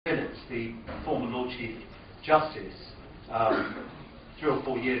the former Lord Chief Justice 3 or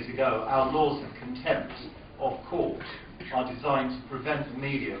 4 years ago, our laws of contempt of court are designed to prevent the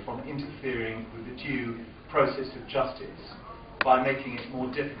media from interfering with the due process of justice by making it more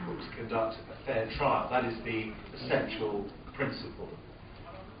difficult to conduct a fair trial. That is the essential principle.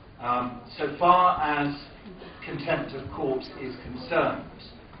 So far as contempt of court is concerned,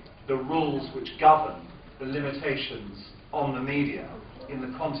 the rules which govern the limitations on the media in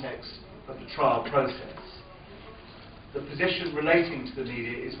the context of the trial process, the position relating to the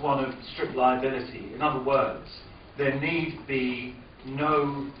media is one of strict liability. In other words, there need be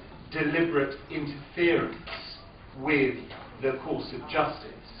no deliberate interference with the course of justice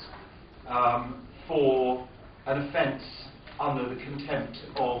for an offence under the contempt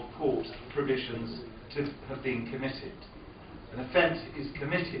of court provisions to have been committed. An offence is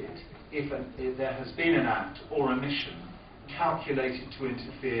committed if there has been an act or omission calculated to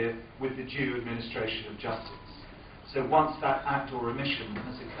interfere with the due administration of justice. So once that act or omission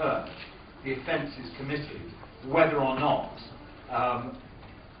has occurred, the offence is committed, whether or not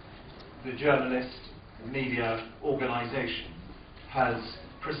the journalist, media, organisation has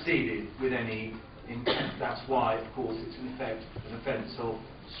proceeded with any intent. That's why, of course, it's in effect an offence of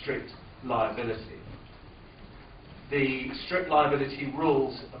strict liability. The strict liability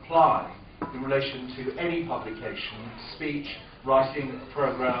rules apply in relation to any publication, speech, writing,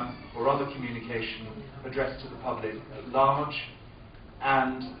 programme, or other communication addressed to the public at large,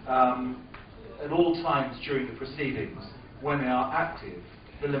 and at all times during the proceedings, when they are active,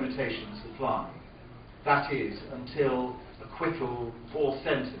 the limitations apply. That is, until acquittal or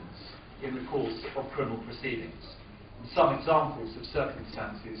sentence in the course of criminal proceedings. And some examples of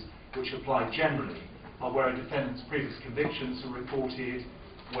circumstances which apply generally are where a defendant's previous convictions are reported,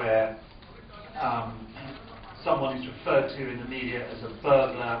 where someone is referred to in the media as a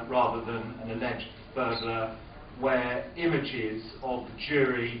burglar rather than an alleged burglar, where images of the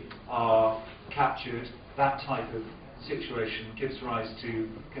jury are captured. That type of situation gives rise to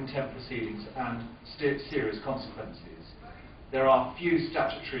contempt proceedings and serious consequences. There are few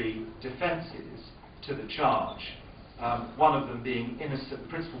statutory defences to the charge, one of them being innocent, the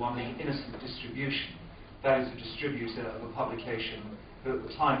principal one being innocent distribution. That is, a distributor of a publication who at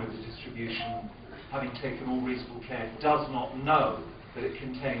the time of the distribution, having taken all reasonable care, does not know that it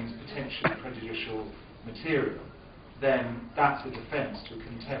contains potentially prejudicial material. Then that's a defence to a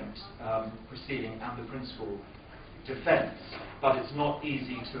contempt proceeding and the principal defence. But it's not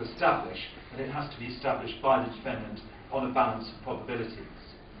easy to establish, and it has to be established by the defendant on a balance of probabilities.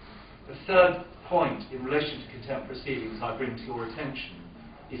 The third point in relation to contempt proceedings I bring to your attention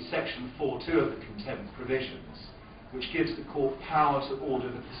is section 4.2 of the contempt provisions, which gives the court power to order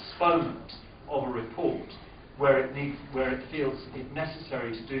the postponement of a report where it feels it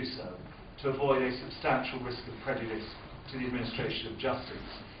necessary to do so to avoid a substantial risk of prejudice to the administration of justice.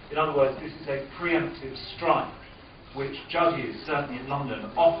 In other words, this is a preemptive strike which judges, certainly in London,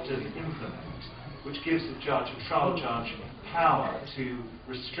 often implement, which gives the judge, a trial judge, power to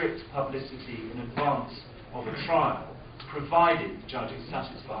restrict publicity in advance of a trial, provided the judge is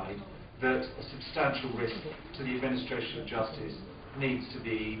satisfied that a substantial risk to the administration of justice needs to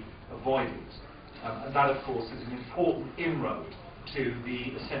be avoided. And that, of course, is an important inroad to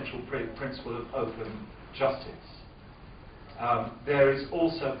the essential principle of open justice. There is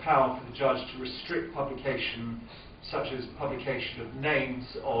also power for the judge to restrict publication, such as publication of names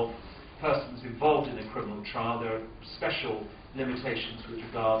of persons involved in a criminal trial. There are special limitations with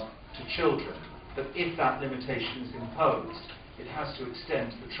regard to children, but if that limitation is imposed, it has to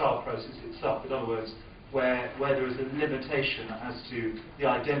extend to the trial process itself. In other words, where there is a limitation as to the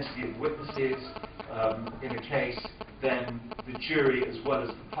identity of witnesses in a case, then the jury as well as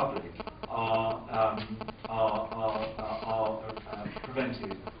the public are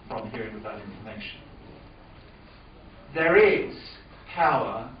prevented from hearing of that information. There is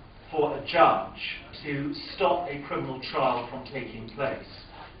power for a judge to stop a criminal trial from taking place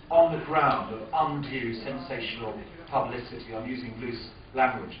on the ground of undue sensational publicity. I'm using loose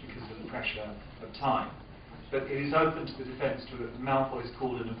language because of the pressure of time. But it is open to the defence to mount what is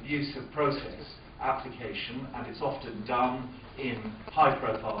called an abuse of process application, and it's often done in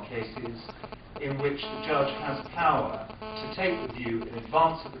high-profile cases in which the judge has power to take the view in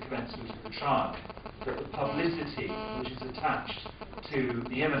advance of the commencement of the trial that the publicity which is attached to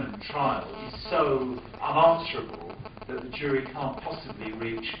the imminent trial is so unanswerable that the jury can't possibly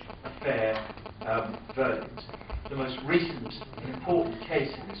reach a fair verdict. The most recent and important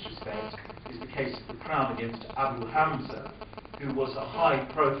case in this respect is the case of the Crown against Abu Hamza, who was a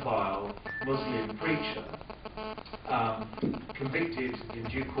high-profile Muslim preacher convicted in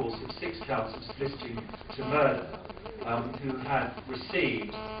due course of 6 counts of soliciting to murder, who had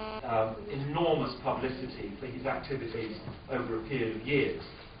received enormous publicity for his activities over a period of years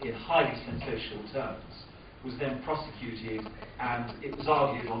in highly sensational terms, was then prosecuted, and it was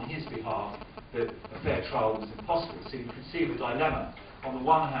argued on his behalf that a fair trial was impossible. So you can see the dilemma. On the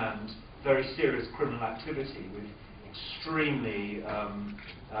one hand, very serious criminal activity with extremely,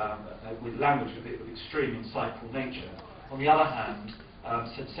 with language of extreme insightful nature. On the other hand,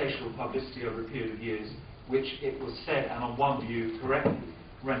 sensational publicity over a period of years, which it was said, and on one view correctly,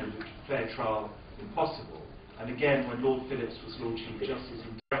 rendered a fair trial impossible. And again, when Lord Phillips was Lord Chief Justice,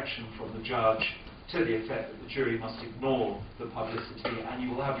 in direction from the judge to the effect that the jury must ignore the publicity, and you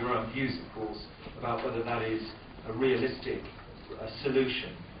will have your own views, of course, about whether that is a realistic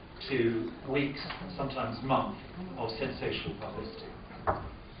solution to weeks, sometimes months, of sensational publicity.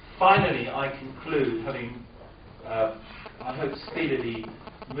 Finally, I conclude, having, I hope, speedily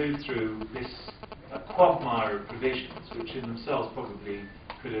moved through this quagmire of provisions, which in themselves probably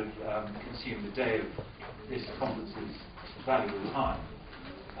could have consumed a day of this conference's valuable time,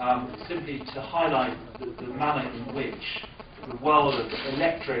 simply to highlight the manner in which the world of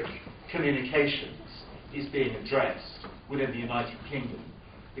electric communications is being addressed within the United Kingdom.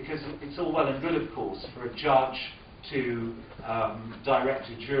 Because it's all well and good, of course, for a judge to direct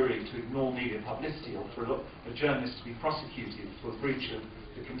a jury to ignore media publicity, or for a journalist to be prosecuted for a breach of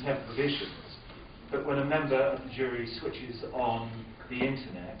the contempt provisions. But when a member of the jury switches on the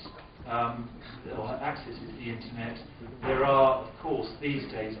internet, or accesses the internet, there are, of course, these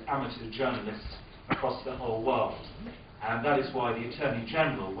days, amateur journalists across the whole world. And that is why the Attorney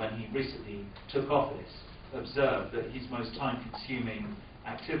General, when he recently took office, observed that his most time-consuming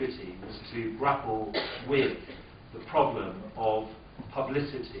activity was to grapple with the problem of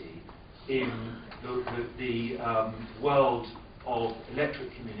publicity in the world of electric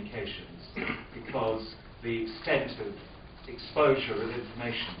communications, because the extent of exposure of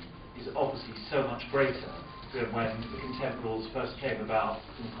information is obviously so much greater than when the contempt rules first came about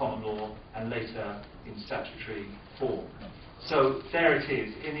in common law and later in statutory form. So there it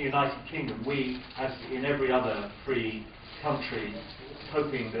is. In the United Kingdom, we, as in every other free country,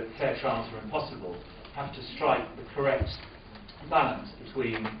 hoping that fair trials are impossible, have to strike the correct balance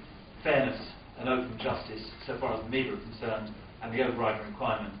between fairness and open justice, so far as the media are concerned, and the overriding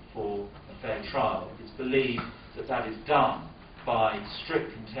requirement for a fair trial. It's believed that that is done by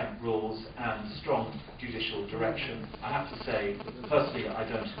strict contempt rules and strong judicial direction. I have to say, personally, I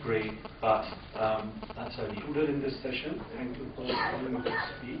don't agree, but that's only included in this session. Thank you for allowing me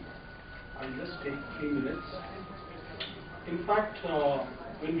to speak. I'll just take 3 minutes. In fact,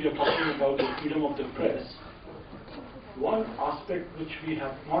 when we are talking about the freedom of the press, one aspect which we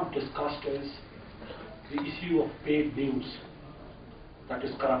have not discussed is the issue of paid news, that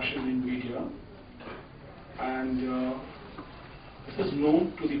is corruption in media. And this is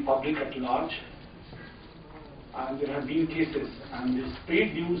known to the public at large, and there have been cases, and this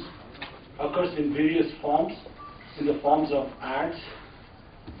paid news occurs in various forms, in the forms of ads,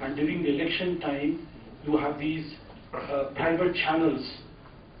 and during the election time you have these private channels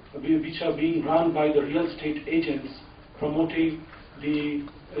which are being run by the real estate agents promoting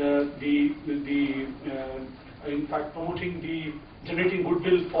generating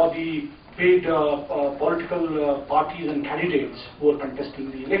goodwill for the paid political parties and candidates who are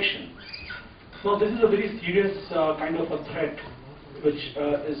contesting the election. Now this is a very serious kind of a threat which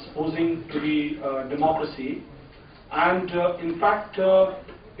is posing to the democracy, and in fact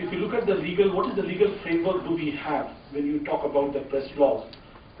if you look at the legal, what is the legal framework do we have when you talk about the press laws?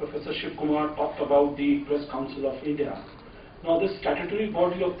 Professor Shiv Kumar talked about the Press Council of India. Now this statutory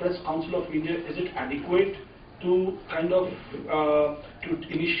body of Press Council of India, is it adequate to kind of to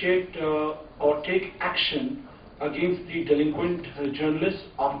initiate or take action against the delinquent journalists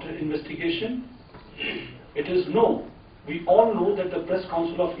after investigation? It is no. We all know that the Press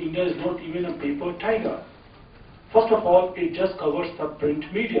Council of India is not even a paper tiger. First of all, it just covers the print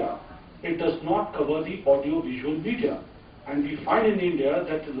media. It does not cover the audio-visual media. And we find in India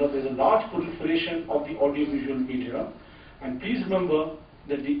that there is a large proliferation of the audio-visual media. And please remember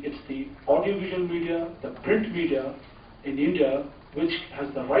that it's the audio-visual media, the print media in India, which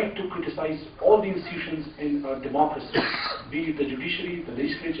has the right to criticize all the institutions in a democracy, be it the judiciary, the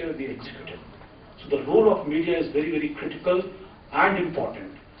legislature, the executive. So the role of media is very, very critical and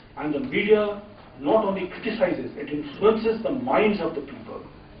important. And the media not only criticizes, it influences the minds of the people.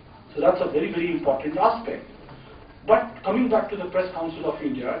 So that's a very, very important aspect. But coming back to the Press Council of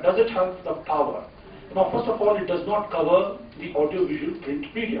India, does it have the power? Now, first of all, it does not cover the audiovisual print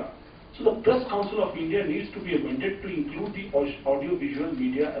media. So the Press Council of India needs to be amended to include the audio-visual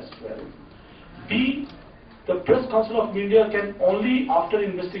media as well. B, the Press Council of India can only, after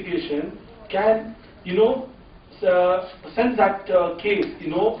investigation, can, send that case,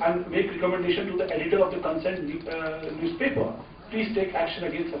 and make recommendation to the editor of the concerned newspaper. Please take action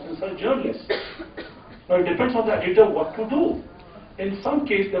against such and such journalists. Now it depends on the editor what to do. In some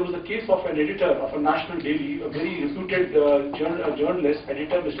case, there was a case of an editor of a national daily, a very reputed journalist,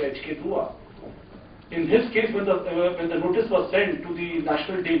 editor, Mr. H.K. Dua. In his case, when the notice was sent to the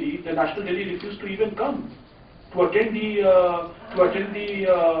national daily refused to even come to attend the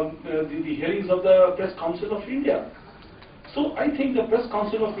hearings of the Press Council of India. So I think the Press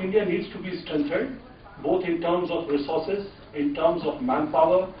Council of India needs to be strengthened, both in terms of resources, in terms of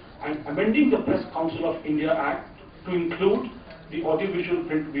manpower, and amending the Press Council of India Act to include the audiovisual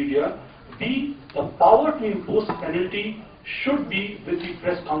print media. B, the power to impose penalty should be with the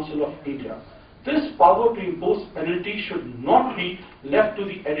Press Council of India. This power to impose penalty should not be left to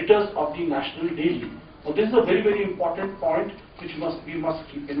the editors of the national daily. Now, this is a very, very important point which we must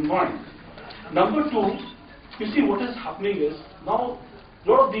keep in mind. Number two, you see what is happening is now a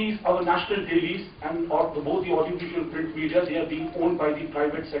lot of these our national dailies and both the audiovisual print media, they are being owned by the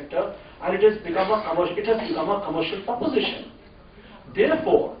private sector, and it has become a commercial proposition.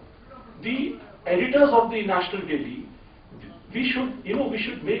 Therefore, the editors of the national daily, we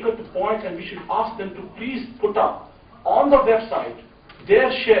should make a point and we should ask them to please put up on the website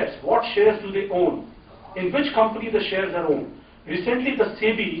their shares, what shares do they own, in which company the shares are owned. Recently, the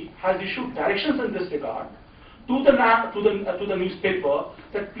SEBI has issued directions in this regard to the newspaper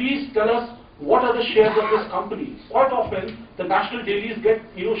that please tell us what are the shares of this company. Quite often, the national dailies get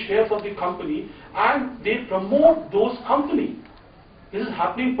shares of the company and they promote those companies. This is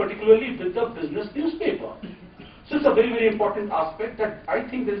happening particularly with the business newspaper. So it's a very, very important aspect that I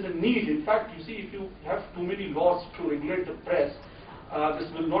think there is a need. In fact, you see, if you have too many laws to regulate the press,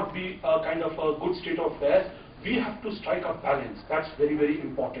 this will not be a kind of a good state of affairs. We have to strike a balance. That's very, very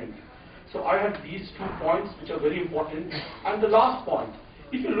important. So I have these 2 points which are very important. And the last point,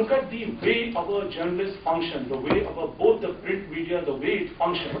 if you look at the way our journalists function, the way our both the print media, the way it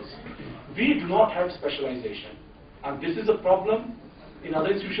functions, we do not have specialization. And this is a problem in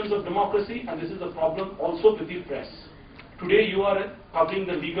other institutions of democracy, and this is a problem also with the press. Today you are covering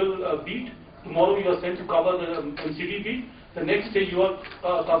the legal beat, tomorrow you are sent to cover the MCD beat, the next day you are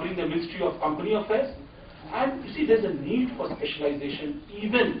covering the Ministry of Company Affairs, and you see there's a need for specialization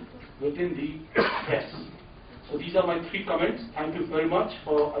even within the press. So these are my 3 comments. Thank you very much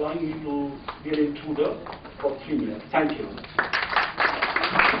for allowing me to be an intruder for 3 minutes. Thank you.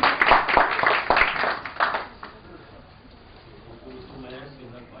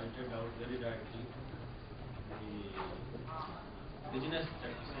 Business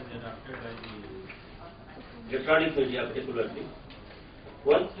practices adopted by the electronic media particularly.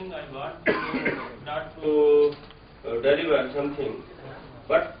 One thing I want to not to deliver something,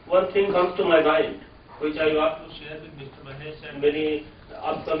 but one thing comes to my mind, which I want to share with Mr. Mahesh and many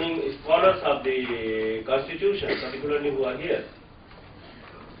upcoming scholars of the Constitution, particularly who are here,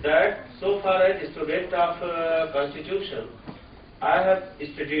 that so far as a student of Constitution, I have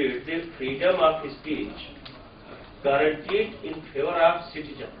studied the freedom of speech guaranteed in favor of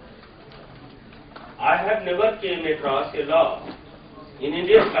citizen. I have never came across a law in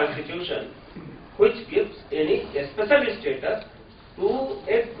Indian Constitution which gives any special status to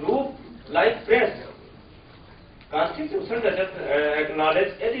a group like press. Constitution doesn't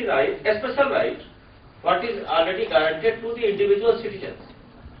acknowledge any right, a special right, what is already guaranteed to the individual citizens.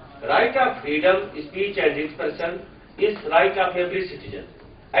 Right of freedom, speech and expression is right of every citizen,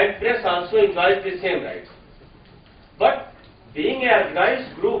 and press also enjoys the same rights. But being an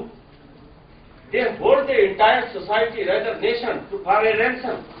organized group, they hold the entire society, rather nation, for a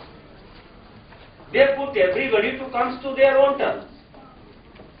ransom. They put everybody to come to their own terms.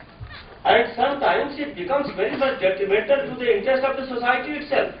 And sometimes it becomes very much detrimental to the interest of the society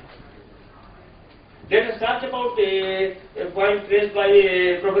itself. Let us talk about a point raised by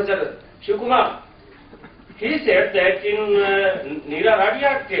Professor Shivakumar. He said that in Neera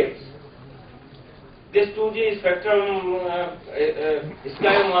Radia case, this 2G spectrum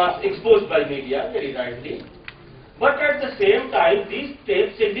scam was exposed by media very rightly, but at the same time these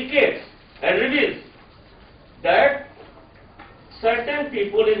tapes indicates and reveals that certain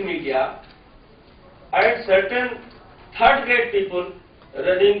people in media and certain third-grade people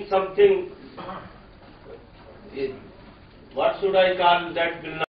running something, what should I call that, will not